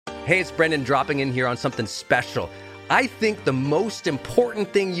Hey, it's Brendan dropping in here on something special. I think the most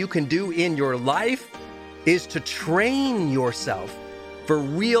important thing you can do in your life is to train yourself for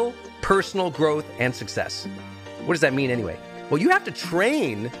real personal growth and success. What does that mean anyway? Well, you have to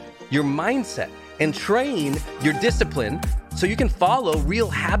train your mindset and train your discipline so you can follow real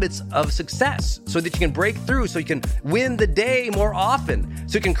habits of success, so that you can break through, so you can win the day more often,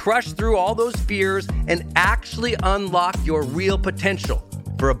 so you can crush through all those fears and actually unlock your real potential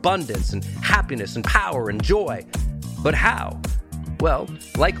for abundance and happiness and power and joy. But how? Well,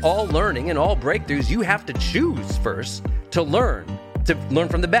 like all learning and all breakthroughs, you have to choose first to learn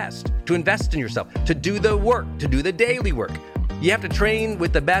from the best, to invest in yourself, to do the work, to do the daily work. You have to train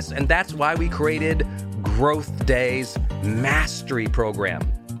with the best, and that's why we created Growth Day's Mastery Program.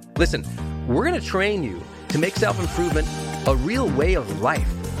 Listen, we're going to train you to make self-improvement a real way of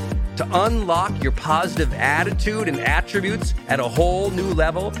life, to unlock your positive attitude and attributes at a whole new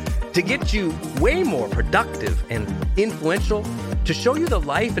level, to get you way more productive and influential, to show you the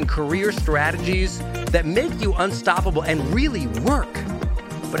life and career strategies that make you unstoppable and really work.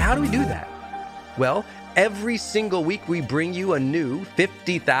 But how do we do that? Well, every single week we bring you a new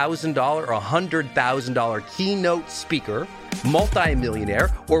 $50,000 or $100,000 keynote speaker, multimillionaire,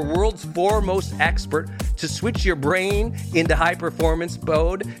 or world's foremost expert to switch your brain into high performance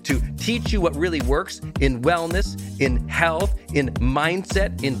mode, to teach you what really works in wellness, in health, in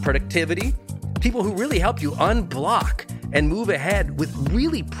mindset, in productivity. People who really help you unblock and move ahead with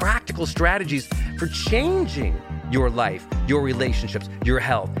really practical strategies for changing your life, your relationships, your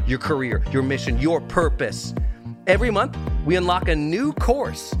health, your career, your mission, your purpose. Every month, we unlock a new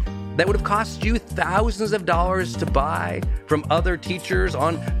course that would have cost you thousands of dollars to buy from other teachers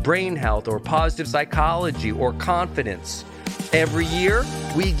on brain health or positive psychology or confidence. Every year,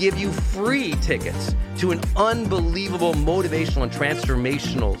 we give you free tickets to an unbelievable motivational and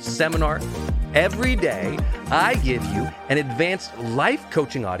transformational seminar. Every day, I give you an advanced life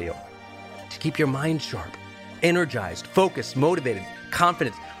coaching audio to keep your mind sharp, energized, focused, motivated,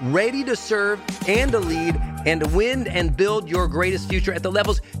 confident, ready to serve and to lead and to win and build your greatest future at the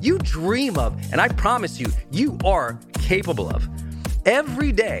levels you dream of. And I promise you, you are capable of.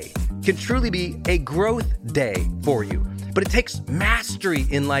 Every day can truly be a growth day for you. But it takes mastery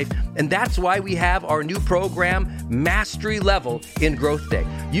in life, and that's why we have our new program, Mastery Level in Growth Day.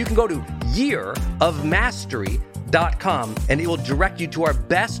 You can go to yearofmastery.com, and it will direct you to our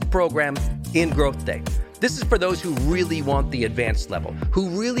best program in Growth Day. This is for those who really want the advanced level, who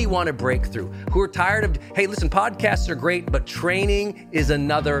really want to break through, who are tired of, hey, listen, podcasts are great, but training is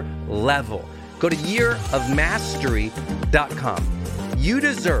another level. Go to yearofmastery.com. You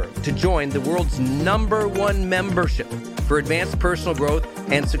deserve to join the world's #1 membership for advanced personal growth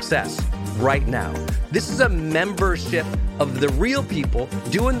and success right now. This is a membership of the real people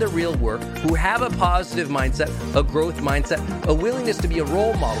doing the real work, who have a positive mindset, a growth mindset, a willingness to be a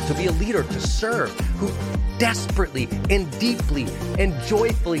role model, to be a leader, to serve, who desperately and deeply and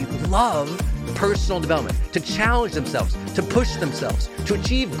joyfully love personal development, to challenge themselves, to push themselves, to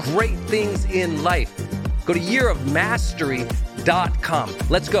achieve great things in life. Go to yearofmastery.com.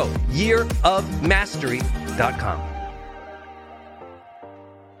 Let's go. yearofmastery.com.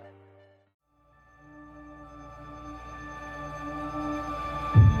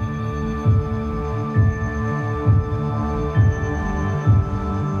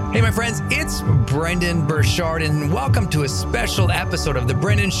 Hey, my friends, it's Brendan Burchard, and welcome to a special episode of The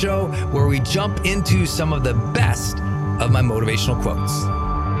Brendan Show, where we jump into some of the best of my motivational quotes.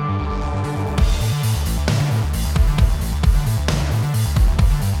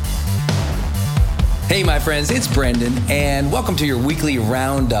 Hey, my friends, it's Brendan, and welcome to your weekly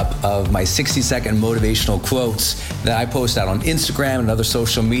roundup of my 60-second motivational quotes that I post out on Instagram and other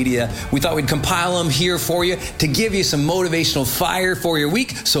social media. We thought we'd compile them here for you to give you some motivational fire for your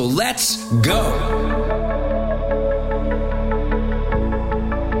week, so let's go.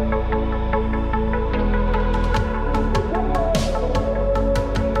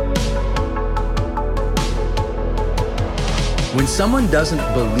 When someone doesn't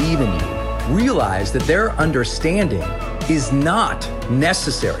believe in you, realize that their understanding is not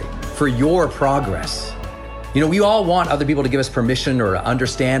necessary for your progress. You know, we all want other people to give us permission or to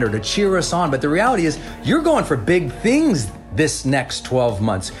understand or to cheer us on, but the reality is you're going for big things this next 12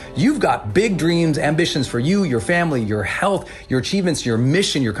 months. You've got big dreams, ambitions for you, your family, your health, your achievements, your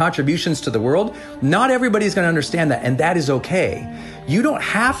mission, your contributions to the world. Not everybody's going to understand that, and that is okay. You don't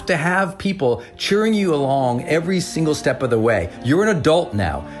have to have people cheering you along every single step of the way. You're an adult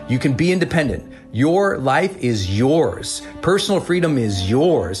now. You can be independent. Your life is yours. Personal freedom is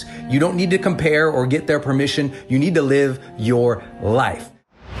yours. You don't need to compare or get their permission. You need to live your life.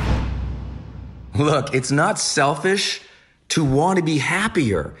 Look, it's not selfish to want to be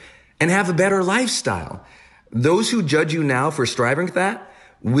happier and have a better lifestyle. Those who judge you now for striving for that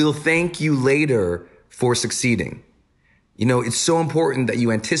will thank you later for succeeding. You know, it's so important that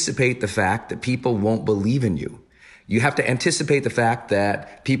you anticipate the fact that people won't believe in you. You have to anticipate the fact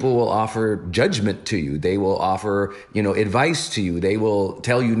that people will offer judgment to you. They will offer, advice to you. They will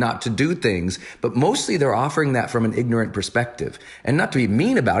tell you not to do things. But mostly they're offering that from an ignorant perspective. And not to be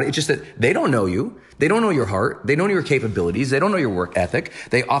mean about it, it's just that they don't know you. They don't know your heart. They don't know your capabilities. They don't know your work ethic.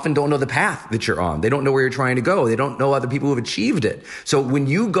 They often don't know the path that you're on. They don't know where you're trying to go. They don't know other people who have achieved it. So when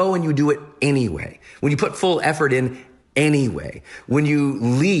you go and you do it anyway, when you put full effort in anyway, when you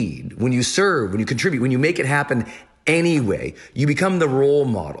lead, when you serve, when you contribute, when you make it happen anyway, you become the role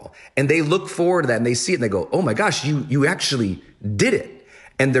model, and they look forward to that and they see it and they go, oh my gosh, you actually did it.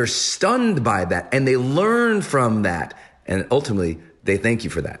 And they're stunned by that and they learn from that. And ultimately they thank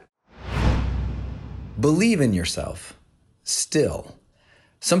you for that. Believe in yourself still.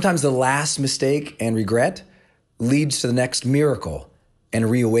 Sometimes the last mistake and regret leads to the next miracle and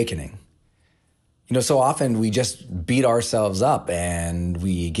reawakening. So often we just beat ourselves up and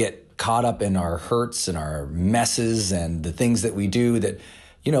we get caught up in our hurts and our messes and the things that we do that,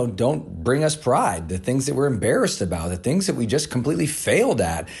 don't bring us pride, the things that we're embarrassed about, the things that we just completely failed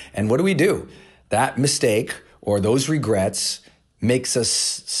at. And what do? That mistake or those regrets makes us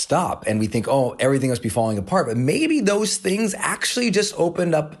stop and we think, oh, everything must be falling apart. But maybe those things actually just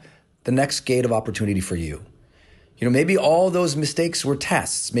opened up the next gate of opportunity for you. Maybe all those mistakes were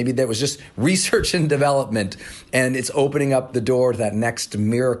tests. Maybe there was just research and development, and it's opening up the door to that next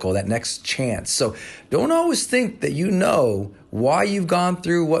miracle, that next chance. So don't always think that you know why you've gone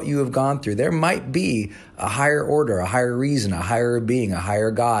through what you have gone through. There might be a higher order, a higher reason, a higher being, a higher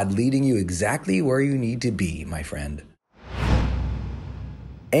God leading you exactly where you need to be, my friend.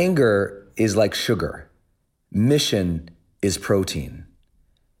 Anger is like sugar. Mission is protein.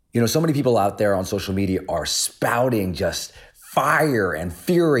 So many people out there on social media are spouting just fire and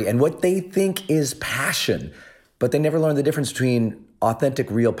fury and what they think is passion, but they never learn the difference between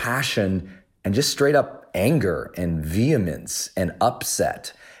authentic, real passion and just straight up anger and vehemence and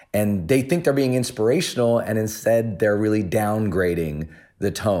upset. And they think they're being inspirational, and instead they're really downgrading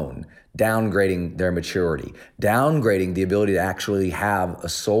the tone, downgrading their maturity, downgrading the ability to actually have a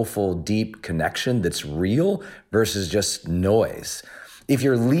soulful, deep connection that's real versus just noise. If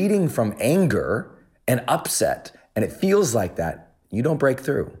you're leading from anger and upset and it feels like that, you don't break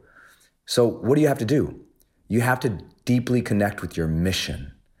through. So what do you have to do? You have to deeply connect with your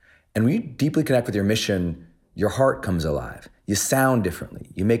mission. And when you deeply connect with your mission, your heart comes alive. You sound differently.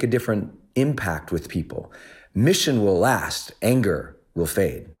 You make a different impact with people. Mission will last. Anger will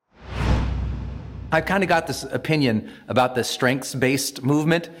fade. I've kind of got this opinion about the strengths-based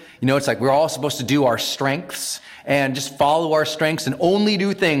movement. It's like we're all supposed to do our strengths and just follow our strengths and only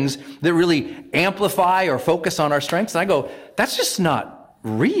do things that really amplify or focus on our strengths. And I go, that's just not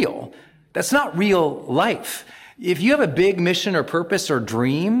real. That's not real life. If you have a big mission or purpose or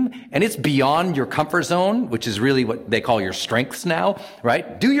dream and it's beyond your comfort zone, which is really what they call your strengths now,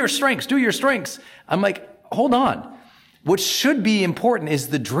 right? Do your strengths. I'm like, hold on. What should be important is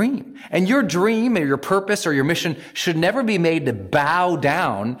the dream. And your dream or your purpose or your mission should never be made to bow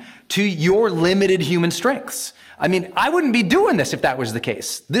down to your limited human strengths. I mean, I wouldn't be doing this if that was the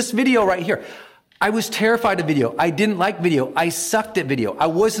case. This video right here, I was terrified of video. I didn't like video. I sucked at video. I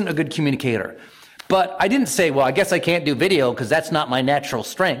wasn't a good communicator. But I didn't say, well, I guess I can't do video because that's not my natural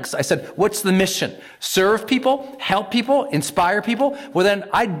strengths. I said, what's the mission? Serve people, help people, inspire people? Well, then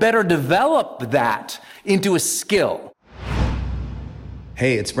I'd better develop that into a skill.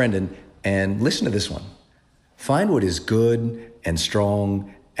 Hey, it's Brendan, and listen to this one. Find what is good and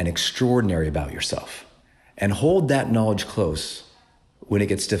strong and extraordinary about yourself, and hold that knowledge close when it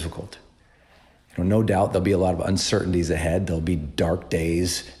gets difficult. No doubt there'll be a lot of uncertainties ahead. There'll be dark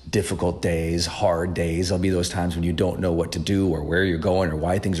days, difficult days, hard days. There'll be those times when you don't know what to do or where you're going or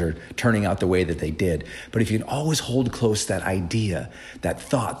why things are turning out the way that they did. But if you can always hold close that idea, that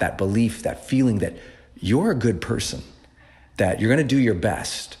thought, that belief, that feeling that you're a good person, that you're going to do your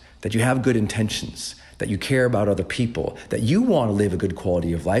best, that you have good intentions, that you care about other people, that you want to live a good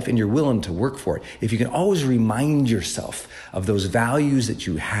quality of life and you're willing to work for it. If you can always remind yourself of those values that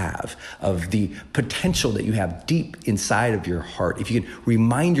you have, of the potential that you have deep inside of your heart, if you can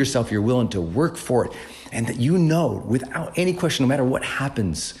remind yourself you're willing to work for it, and that you know without any question, no matter what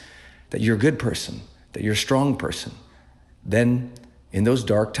happens, that you're a good person, that you're a strong person, then in those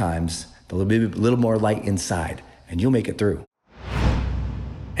dark times, there'll be a little more light inside and you'll make it through.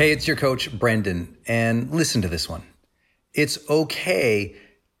 Hey, it's your coach, Brendan, and listen to this one. It's okay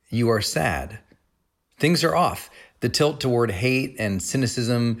you are sad, Things are off. The tilt toward hate and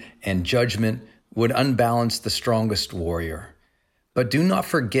cynicism and judgment would unbalance the strongest warrior. But do not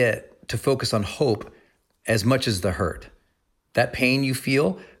forget to focus on hope as much as the hurt. That pain you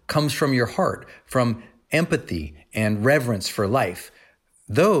feel comes from your heart, from empathy and reverence for life.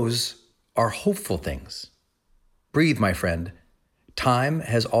 Those are hopeful things. Breathe, my friend. Time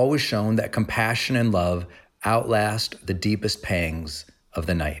has always shown that compassion and love outlast the deepest pangs of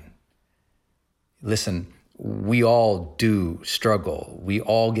the night. Listen, we all do struggle. We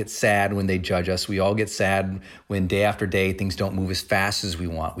all get sad when they judge us. We all get sad when day after day things don't move as fast as we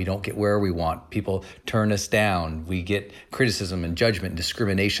want. We don't get where we want. People turn us down. We get criticism and judgment and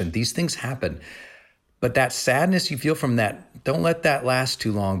discrimination. These things happen. But that sadness you feel from that, don't let that last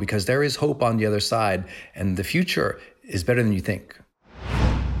too long, because there is hope on the other side, and the future is better than you think.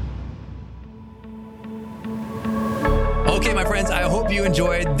 Okay, my friends, I hope you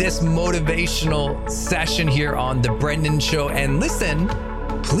enjoyed this motivational session here on The Brendan Show. And listen,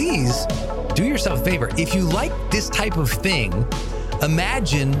 please do yourself a favor. If you like this type of thing,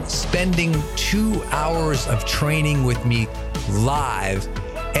 imagine spending 2 hours of training with me live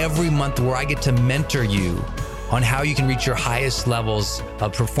every month, where I get to mentor you on how you can reach your highest levels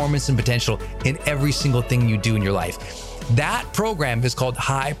of performance and potential in every single thing you do in your life. That program is called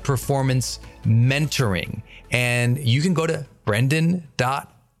High Performance Mentoring. And you can go to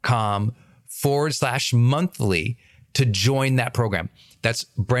brendan.com/monthly to join that program. That's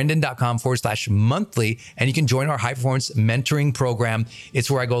brendan.com/monthly. And you can join our high performance mentoring program.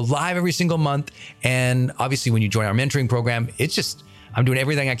 It's where I go live every single month. And obviously when you join our mentoring program, I'm doing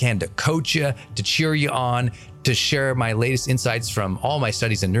everything I can to coach you, to cheer you on, to share my latest insights from all my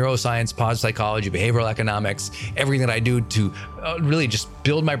studies in neuroscience, positive psychology, behavioral economics, everything that I do to really just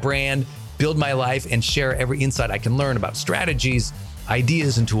build my brand, build my life, and share every insight I can learn about strategies,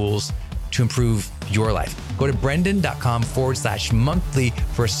 ideas, and tools to improve your life. Go to brendan.com/monthly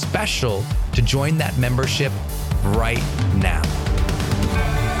for a special to join that membership right now.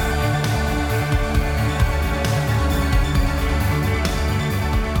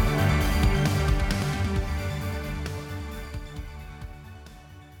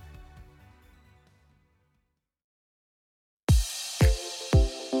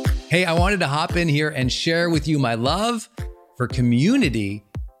 Hey, I wanted to hop in here and share with you my love for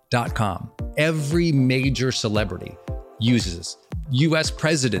Community.com. Every major celebrity uses this. US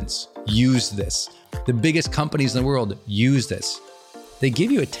presidents use this. The biggest companies in the world use this. They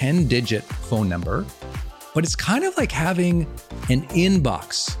give you a 10-digit phone number, but it's kind of like having an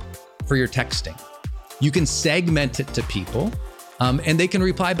inbox for your texting. You can segment it to people, and they can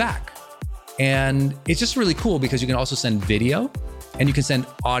reply back. And it's just really cool because you can also send video, and you can send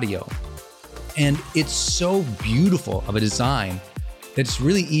audio. And it's so beautiful of a design that it's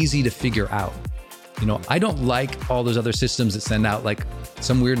really easy to figure out. You know, I don't like all those other systems that send out like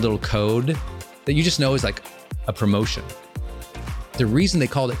some weird little code that you just know is like a promotion. The reason they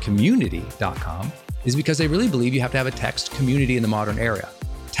called it Community.com is because they really believe you have to have a text community in the modern era.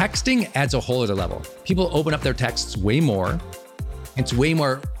 Texting adds a whole other level. People open up their texts way more. It's way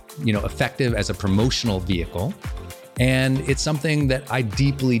more, effective as a promotional vehicle. And it's something that I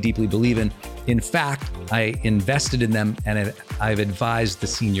deeply, deeply believe in. In fact, I invested in them and I've advised the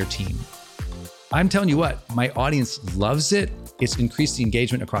senior team. I'm telling you what, my audience loves it. It's increased the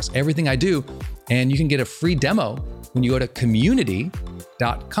engagement across everything I do. And you can get a free demo when you go to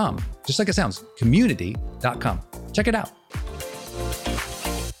community.com. Just like it sounds, community.com. Check it out.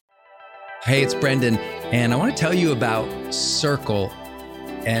 Hey, it's Brendan, and I want to tell you about Circle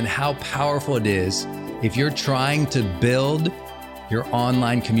and how powerful it is if you're trying to build your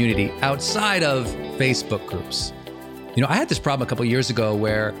online community outside of Facebook groups. I had this problem a couple of years ago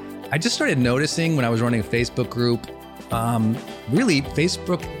where I just started noticing when I was running a Facebook group, really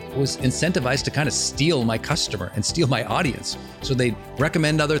Facebook was incentivized to kind of steal my customer and steal my audience. So they'd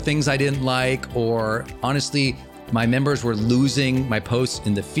recommend other things I didn't like, or honestly, my members were losing my posts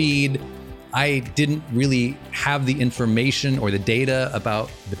in the feed. I didn't really have the information or the data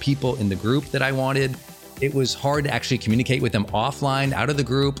about the people in the group that I wanted. It was hard to actually communicate with them offline, out of the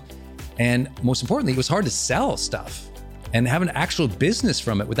group. And most importantly, it was hard to sell stuff and have an actual business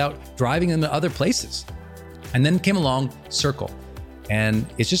from it without driving them to other places. And then came along Circle. And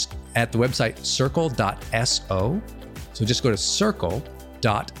it's just at the website circle.so. So just go to circle.so.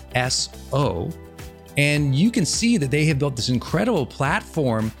 And you can see that they have built this incredible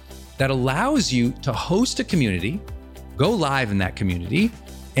platform that allows you to host a community, go live in that community,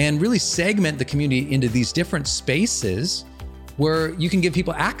 and really segment the community into these different spaces where you can give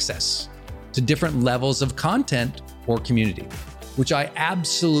people access to different levels of content or community, which I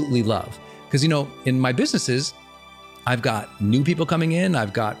absolutely love. Because, in my businesses, I've got new people coming in,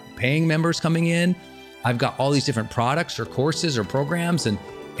 I've got paying members coming in, I've got all these different products or courses or programs, and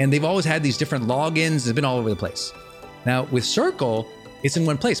they've always had these different logins. They've been all over the place. Now with Circle, it's in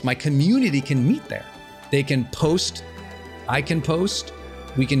one place. My community can meet there. They can post, I can post.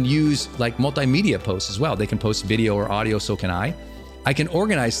 We can use like multimedia posts as well. They can post video or audio, so can I. I can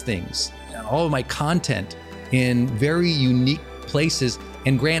organize things, all of my content in very unique places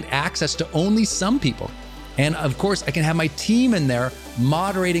and grant access to only some people. And of course, I can have my team in there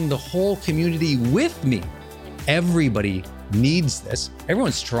moderating the whole community with me. Everybody needs this.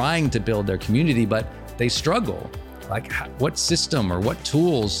 Everyone's trying to build their community, but they struggle. Like, what system or what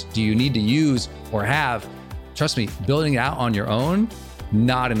tools do you need to use or have? Trust me, building it out on your own,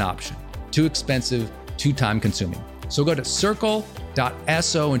 not an option. Too expensive, too time consuming. So go to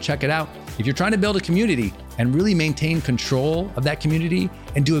circle.so and check it out. If you're trying to build a community and really maintain control of that community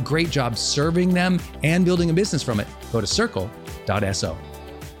and do a great job serving them and building a business from it, go to circle.so.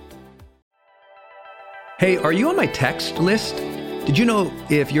 Hey, are you on my text list? Did you know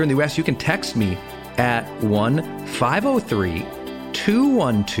if you're in the US, you can text me at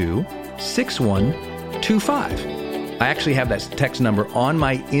 1-503-212-6125. I actually have that text number on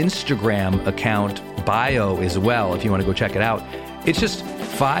my Instagram account bio as well, if you want to go check it out. It's just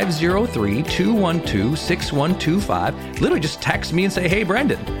 503-212-6125. Literally just text me and say, hey,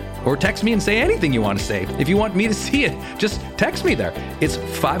 Brendan. Or text me and say anything you want to say. If you want me to see it, just text me there. It's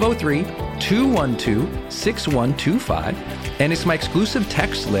 503-212-6125. And it's my exclusive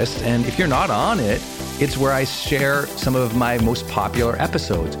text list. And if you're not on it, it's where I share some of my most popular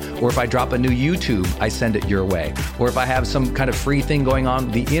episodes. Or if I drop a new YouTube, I send it your way. Or if I have some kind of free thing going on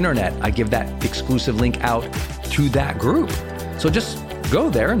the internet, I give that exclusive link out to that group. So just go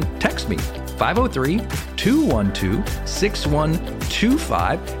there and text me,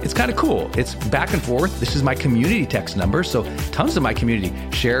 503-212-6125. It's kind of cool. It's back and forth. This is my community text number. So tons of my community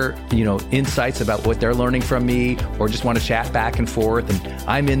share, insights about what they're learning from me, or just want to chat back and forth. And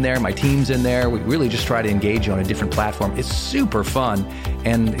I'm in there, my team's in there. We really just try to engage you on a different platform. It's super fun.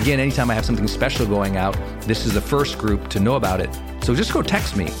 And again, anytime I have something special going out, this is the first group to know about it. So just go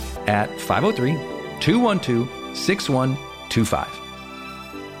text me at 503-212-6125.